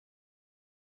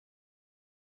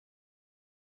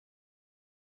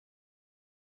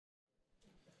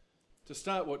To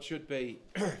start what should be,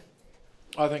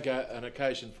 I think, an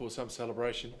occasion for some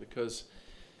celebration, because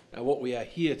what we are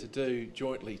here to do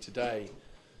jointly today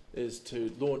is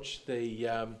to launch the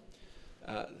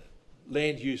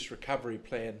land use recovery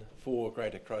plan for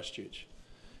Greater Christchurch.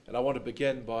 And I want to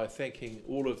begin by thanking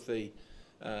all of the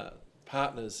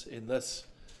partners in this,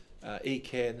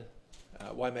 ECAN,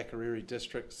 Waimakariri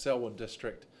District, Selwyn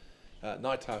District,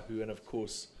 Ngāi Tahu, and of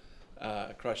course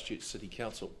Christchurch City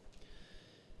Council.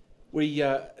 We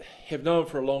have known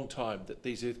for a long time that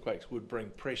these earthquakes would bring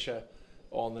pressure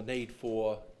on the need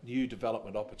for new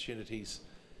development opportunities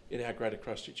in our Greater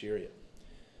Christchurch area.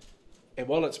 And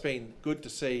while it's been good to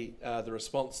see the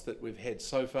response that we've had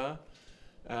so far,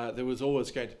 there was always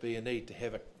going to be a need to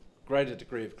have a greater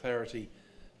degree of clarity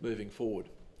moving forward.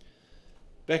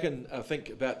 Back in, I think,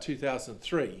 about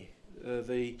 2003,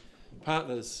 the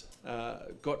partners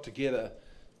got together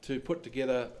to put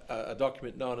together a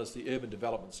document known as the Urban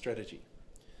Development Strategy.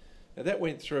 Now that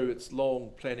went through its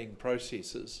long planning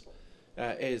processes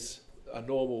as a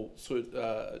normal sort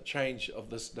of, change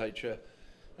of this nature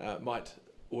might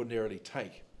ordinarily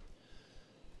take.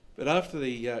 But after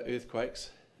the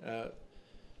earthquakes,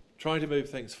 trying to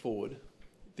move things forward,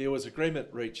 there was agreement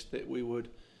reached that we would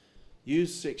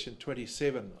use Section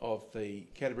 27 of the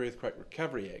Canterbury Earthquake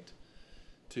Recovery Act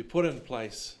to put in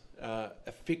place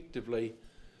effectively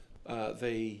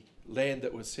the land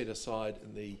that was set aside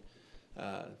in the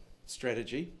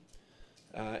strategy,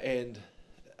 and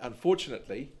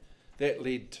unfortunately that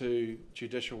led to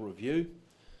judicial review.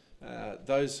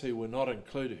 Those who were not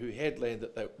included, who had land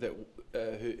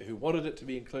who wanted it to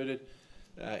be included,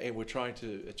 and were trying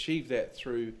to achieve that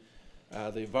through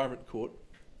the Environment Court,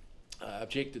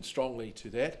 objected strongly to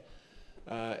that,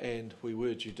 and we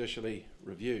were judicially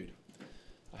reviewed.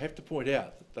 I have to point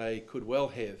out that they could well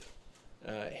have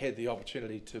had the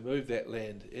opportunity to move that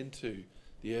land into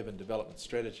the urban development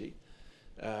strategy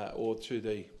or to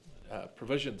the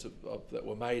provisions that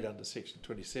were made under Section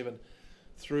 27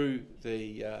 through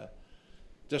the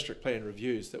district plan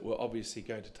reviews that were obviously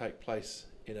going to take place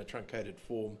in a truncated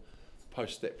form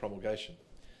post that promulgation.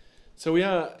 So we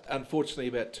are unfortunately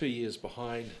about 2 years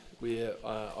behind where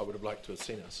I would have liked to have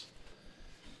seen us.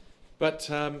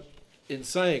 But in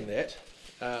saying that,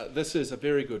 this is a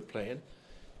very good plan,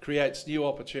 creates new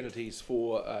opportunities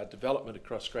for development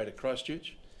across Greater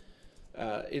Christchurch.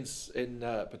 In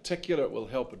particular, it will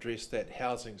help address that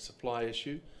housing supply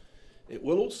issue. It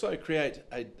will also create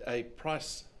a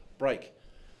price break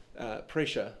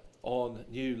pressure on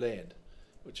new land,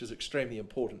 which is extremely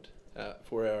important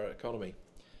for our economy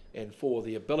and for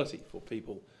the ability for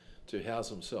people to house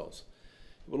themselves.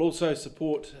 It will also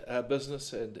support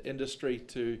business and industry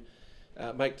to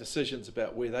make decisions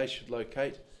about where they should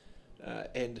locate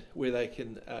and where they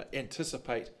can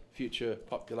anticipate future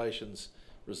populations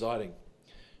residing.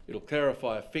 It will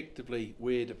clarify effectively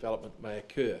where development may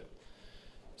occur.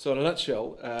 So in a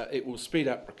nutshell, it will speed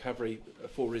up recovery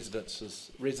for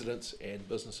residents and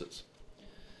businesses.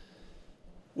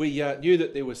 We knew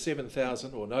that there were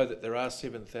 7,000, or know that there are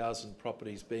 7,000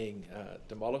 properties being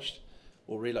demolished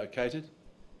or relocated,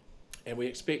 and we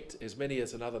expect as many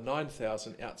as another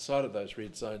 9,000 outside of those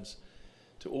red zones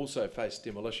to also face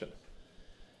demolition.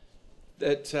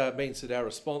 That means that our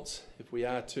response, if we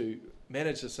are to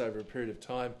manage this over a period of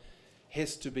time,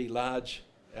 has to be large,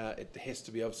 it has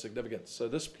to be of significance. So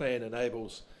this plan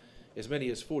enables as many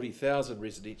as 40,000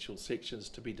 residential sections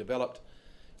to be developed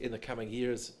in the coming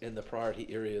years in the priority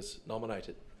areas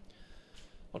nominated.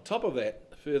 On top of that,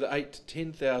 a further 8,000 to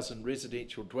 10,000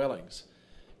 residential dwellings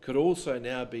could also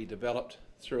now be developed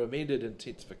through amended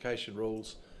intensification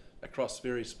rules across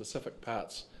very specific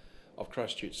parts of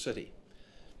Christchurch City.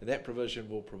 And that provision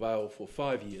will prevail for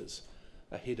 5 years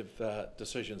ahead of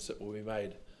decisions that will be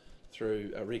made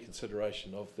through a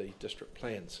reconsideration of the district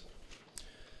plans.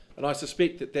 And I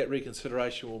suspect that that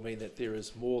reconsideration will mean that there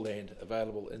is more land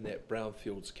available in that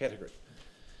brownfields category.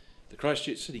 The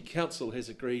Christchurch City Council has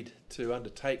agreed to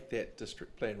undertake that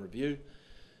district plan review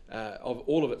of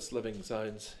all of its living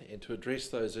zones and to address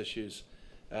those issues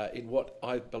in what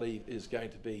I believe is going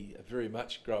to be a very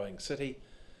much growing city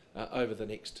over the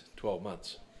next 12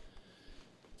 months.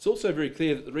 It's also very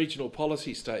clear that the regional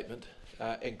policy statement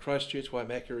and Christchurch,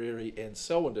 Waimakariri and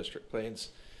Selwyn district plans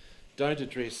don't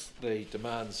address the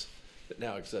demands that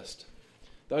now exist.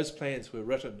 Those plans were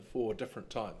written for different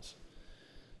times.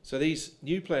 So these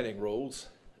new planning rules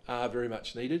are very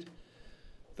much needed.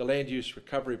 The Land Use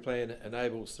Recovery Plan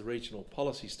enables the regional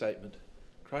policy statement,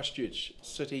 Christchurch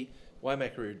City,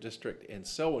 Waimakariri District and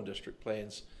Selwyn District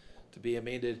plans to be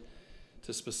amended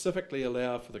to specifically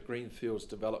allow for the greenfields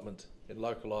development and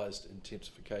localised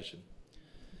intensification.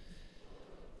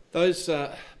 Those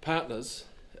partners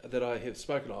that I have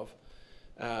spoken of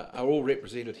are all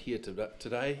represented here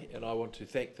today, and I want to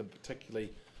thank them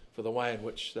particularly for the way in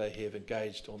which they have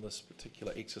engaged on this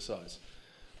particular exercise.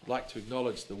 I'd like to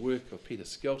acknowledge the work of Peter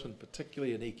Skelton,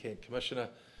 particularly an ECAN Commissioner,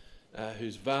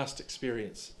 whose vast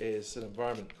experience as an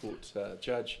Environment Court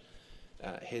judge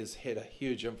has had a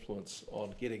huge influence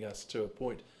on getting us to a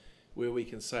point where we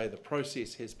can say the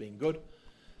process has been good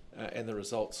and the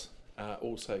results are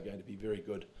also going to be very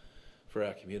good for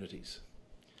our communities.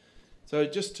 So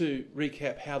just to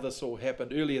recap how this all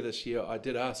happened, earlier this year I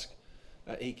did ask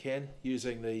ECAN,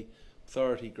 using the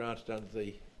authority granted under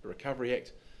the Recovery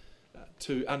Act,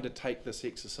 to undertake this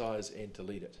exercise and to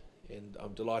lead it. And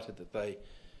I'm delighted that they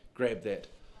grabbed that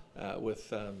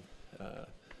with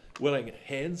willing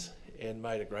hands and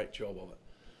made a great job of it.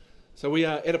 So we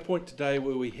are at a point today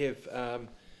where we have,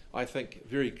 I think,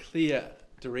 very clear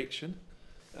direction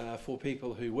for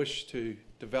people who wish to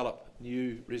develop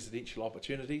new residential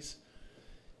opportunities,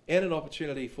 and an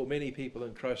opportunity for many people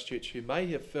in Christchurch who may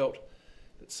have felt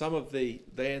that some of the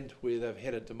land where they've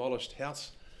had a demolished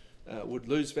house would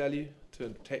lose value to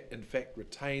in fact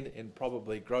retain and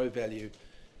probably grow value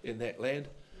in that land.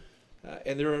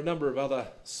 And there are a number of other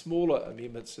smaller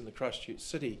amendments in the Christchurch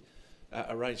City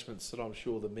arrangements that I'm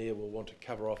sure the Mayor will want to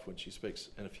cover off when she speaks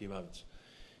in a few moments.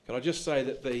 Can I just say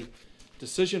that the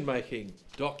decision-making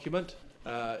document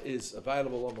is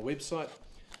available on the website,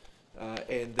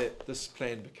 and that this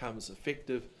plan becomes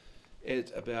effective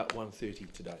at about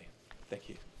 1:30 today. Thank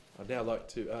you. I'd now like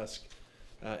to ask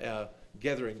our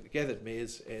gathered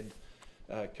mayors and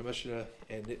Commissioner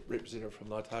and representative from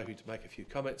Ngāi Tahu to make a few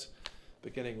comments,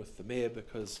 beginning with the Mayor,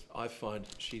 because I find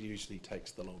she usually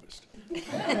takes the longest.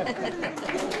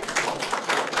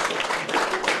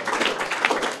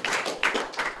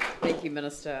 Thank you,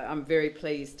 Minister. I'm very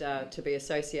pleased to be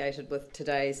associated with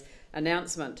today's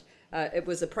announcement. It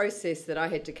was a process that I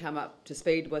had to come up to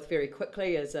speed with very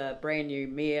quickly as a brand new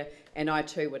Mayor, and I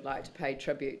too would like to pay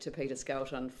tribute to Peter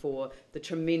Skelton for the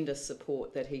tremendous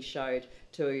support that he showed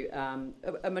to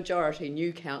a majority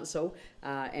new council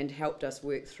and helped us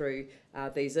work through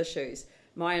these issues.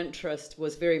 My interest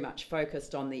was very much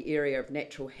focused on the area of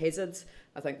natural hazards.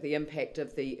 I think the impact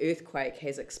of the earthquake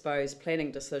has exposed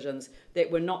planning decisions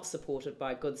that were not supported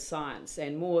by good science,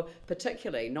 and more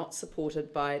particularly not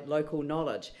supported by local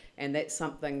knowledge. And that's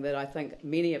something that I think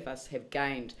many of us have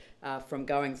gained from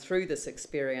going through this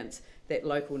experience, that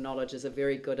local knowledge is a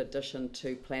very good addition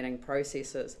to planning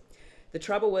processes. The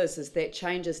trouble is that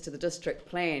changes to the district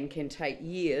plan can take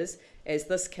years, as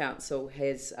this council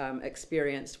has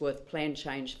experienced with Plan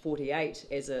Change 48,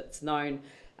 as it's known,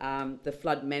 the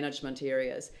flood management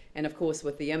areas. And of course,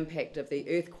 with the impact of the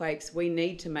earthquakes, we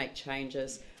need to make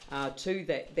changes to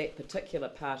that particular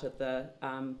part of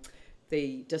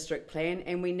the district plan,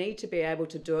 and we need to be able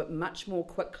to do it much more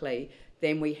quickly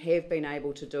than we have been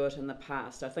able to do it in the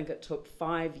past. I think it took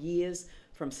 5 years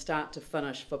from start to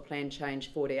finish for Plan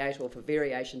Change 48, or for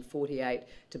Variation 48,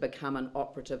 to become an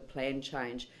operative plan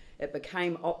change. It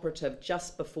became operative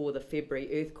just before the February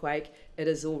earthquake. It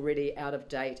is already out of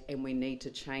date and we need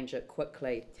to change it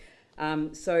quickly.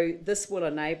 So this will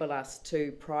enable us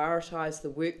to prioritise the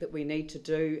work that we need to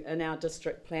do in our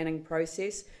district planning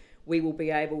process. We will be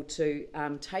able to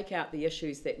take out the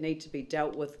issues that need to be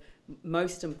dealt with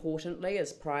most importantly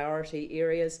as priority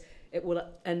areas. It will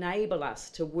enable us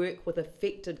to work with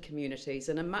affected communities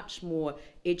in a much more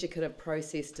educative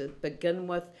process to begin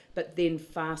with, but then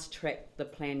fast track the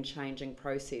plan changing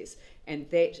process. And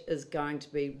that is going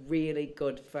to be really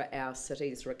good for our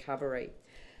city's recovery.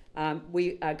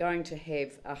 We are going to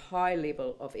have a high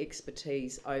level of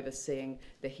expertise overseeing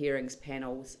the hearings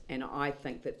panels, and I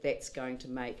think that that's going to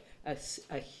make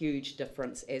a huge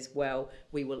difference as well.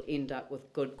 We will end up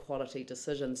with good quality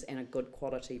decisions and a good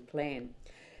quality plan.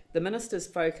 The Minister's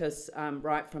focus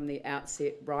right from the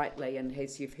outset, rightly, and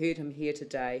as you've heard him here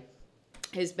today,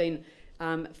 has been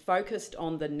focused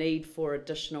on the need for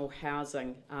additional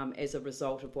housing as a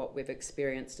result of what we've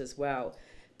experienced as well.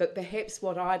 But perhaps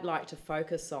what I'd like to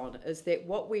focus on is that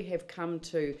what we have come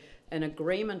to an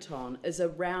agreement on is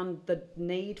around the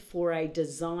need for a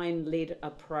design-led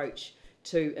approach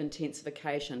to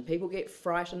intensification. People get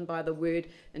frightened by the word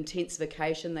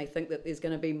intensification. They think that there's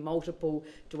going to be multiple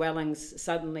dwellings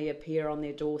suddenly appear on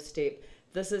their doorstep.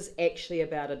 This is actually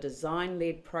about a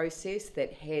design-led process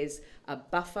that has a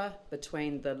buffer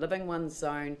between the living one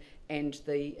zone and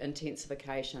the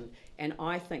intensification. And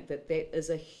I think that that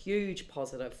is a huge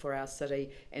positive for our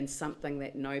city and something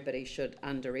that nobody should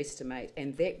underestimate.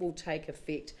 And that will take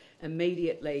effect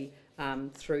immediately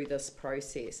through this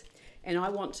process. And I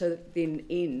want to then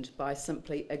end by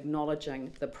simply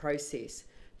acknowledging the process.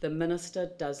 The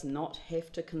Minister does not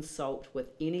have to consult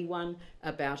with anyone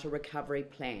about a recovery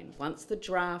plan. Once the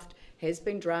draft has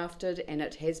been drafted and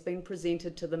it has been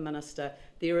presented to the Minister,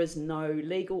 there is no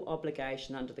legal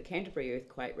obligation under the Canterbury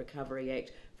Earthquake Recovery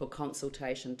Act for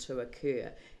consultation to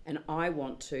occur. And I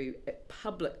want to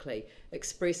publicly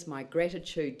express my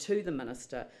gratitude to the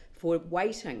Minister for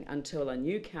waiting until a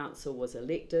new council was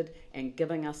elected and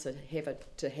giving us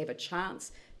to have a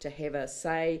chance to have a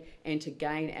say and to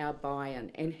gain our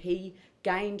buy-in. And he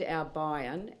gained our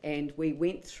buy-in, and we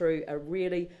went through a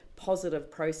really positive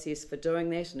process for doing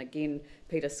that. And again,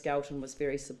 Peter Skelton was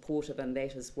very supportive in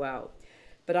that as well.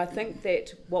 But I think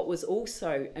that what was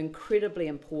also incredibly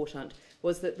important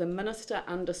was that the Minister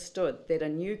understood that a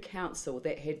new council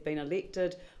that had been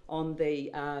elected on the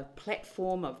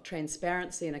platform of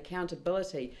transparency and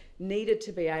accountability needed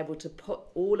to be able to put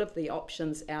all of the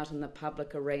options out in the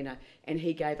public arena, and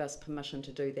he gave us permission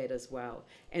to do that as well.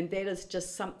 And that is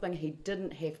just something he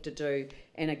didn't have to do,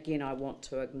 and again I want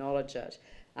to acknowledge it.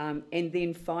 And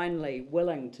then finally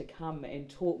willing to come and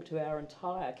talk to our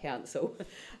entire council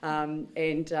and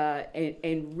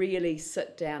really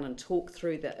sit down and talk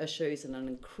through the issues in an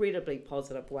incredibly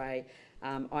positive way.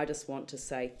 I just want to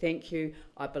say thank you.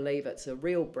 I believe it's a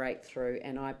real breakthrough,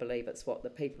 and I believe it's what the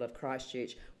people of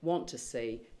Christchurch want to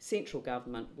see: central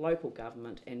government, local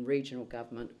government and regional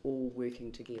government all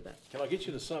working together. Can I get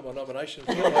you to sign my nomination?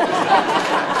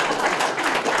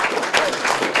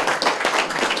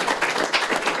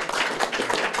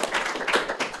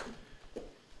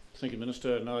 Thank you,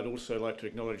 Minister, and I'd also like to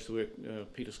acknowledge the work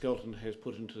Peter Skelton has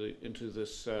put into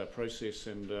this process,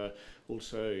 and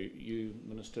also you,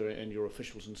 Minister, and your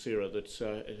officials in CERA. That,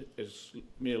 as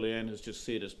Mayor Lianne has just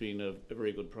said, it's been a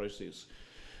very good process.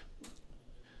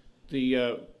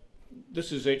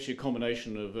 This is actually a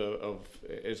combination of,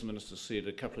 as the Minister said,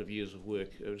 a couple of years of work.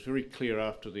 It was very clear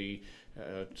after the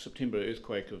September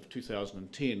earthquake of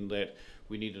 2010 that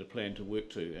we needed a plan to work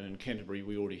to, and in Canterbury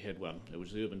we already had one. It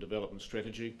was the Urban Development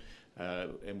Strategy,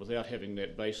 and without having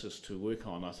that basis to work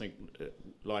on, I think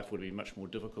life would be much more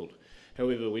difficult.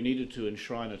 However, we needed to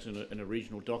enshrine it in a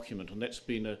regional document, and that's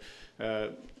been a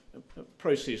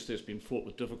process that's been fraught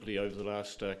with difficulty over the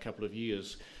last couple of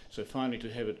years. So finally to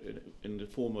have it in the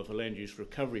form of a land use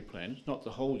recovery plan, it's not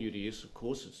the whole UDS of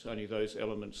course, it's only those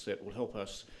elements that will help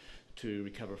us to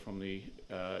recover from the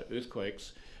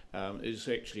earthquakes, is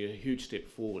actually a huge step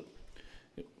forward.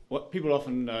 What people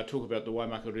often talk about the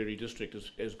Waimakariri district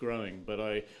as growing, but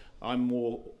I'm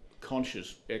more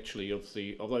conscious actually of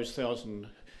those 1,000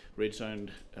 red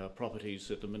zoned properties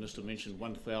that the Minister mentioned.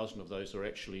 1,000 of those are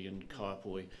actually in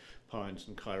Kaiapoi, Pines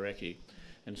and Kairaki.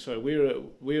 And so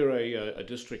we're a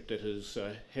district that is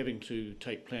having to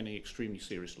take planning extremely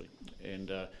seriously,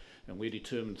 and we're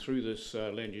determined through this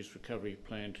land use recovery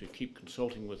plan to keep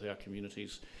consulting with our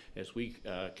communities as we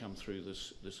come through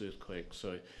this earthquake.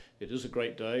 So it is a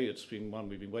great day. It's been one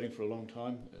we've been waiting for a long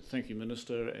time. Thank you,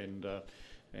 Minister, and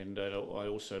I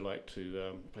also like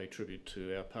to pay tribute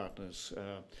to our partners,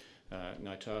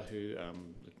 Ngāi Tahu,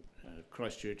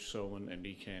 Christchurch, Selwyn and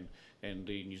ECAN, and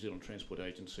the New Zealand Transport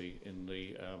Agency in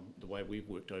the way we've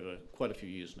worked over quite a few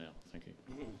years now. Thank you.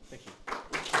 Thank you.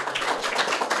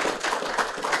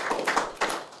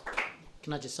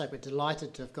 Can I just say we're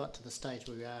delighted to have got to the stage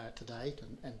where we are at today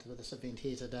and to this event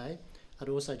here today. I'd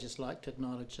also just like to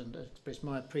acknowledge and express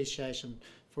my appreciation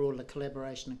for all the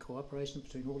collaboration and cooperation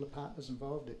between all the partners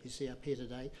involved that you see up here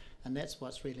today, and that's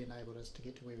what's really enabled us to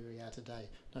get to where we are today.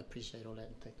 I appreciate all that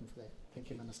and thank them for that.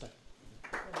 Thank you, Minister.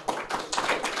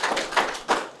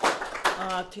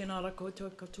 Tēnā rā koutou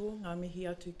katoa, ngā mihi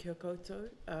atu kia koutou.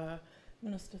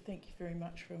 Minister, thank you very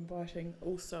much for inviting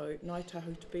also Ngāi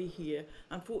Tahu to be here.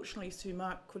 Unfortunately, Sir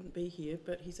Mark couldn't be here,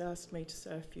 but he's asked me to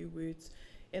say a few words,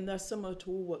 and they're similar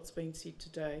to all what's been said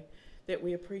today, that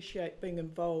we appreciate being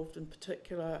involved, in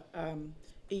particular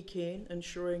ECAN,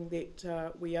 ensuring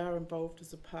that we are involved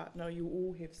as a partner. You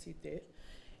all have said that.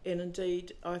 And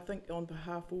indeed, I think on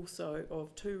behalf also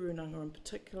of Rūnanga in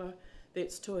particular,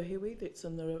 that's Tuahiwi, that's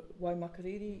in the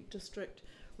Waimakariri district,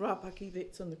 Rapaki,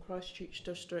 that's in the Christchurch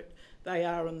district, they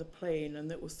are in the plan, and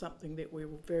that was something that we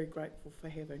were very grateful for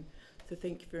having. So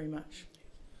thank you very much.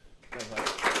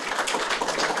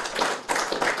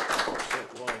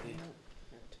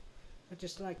 I'd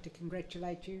just like to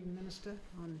congratulate you, Minister,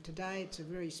 on today. It's a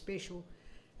very special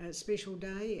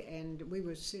day, and we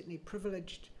were certainly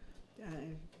privileged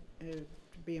to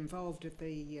be involved at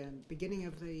the beginning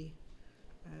of the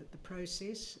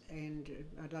process, and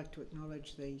I'd like to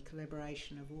acknowledge the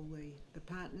collaboration of all the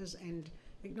partners and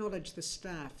acknowledge the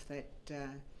staff that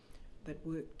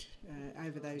worked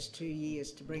over those 2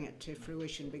 years to bring it to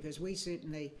fruition, because we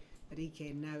certainly at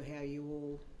ECAN know how you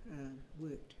all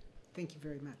worked. Thank you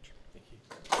very much. Thank you.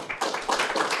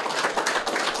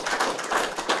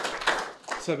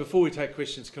 So before we take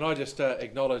questions, can I just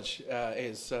acknowledge,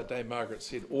 as Dame Margaret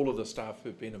said, all of the staff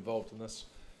who've been involved in this,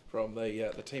 from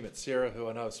the team at CERA, who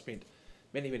I know have spent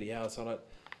many, many hours on it,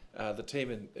 the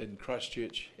team in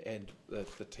Christchurch, and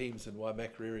the teams in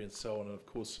Waimakariri and so on, and of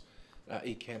course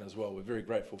ECAN as well. We're very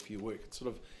grateful for your work. It's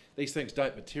sort of, these things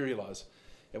don't materialise.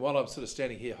 And while I'm sort of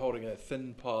standing here holding a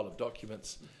thin pile of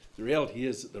documents, the reality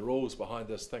is that the rules behind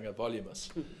this thing are voluminous.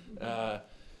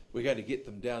 We're going to get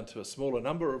them down to a smaller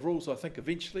number of rules, I think,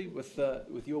 eventually with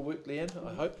your work, Lianne,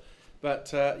 I hope.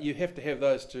 But you have to have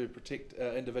those to protect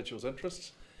individuals'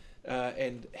 interests,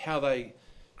 and how they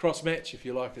cross-match, if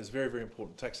you like, is very, very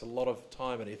important. It takes a lot of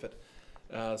time and effort.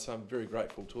 So I'm very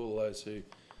grateful to all those who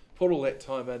put all that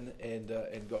time in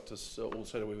and got to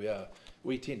also to where we are.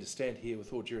 We tend to stand here,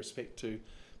 with all due respect to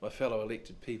my fellow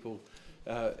elected people,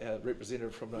 our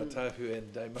representative from Tahu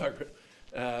and Dame Margaret,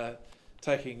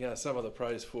 taking some of the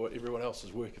praise for everyone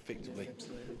else's work effectively.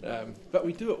 But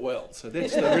we do it well, so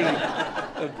that's the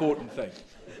really important thing.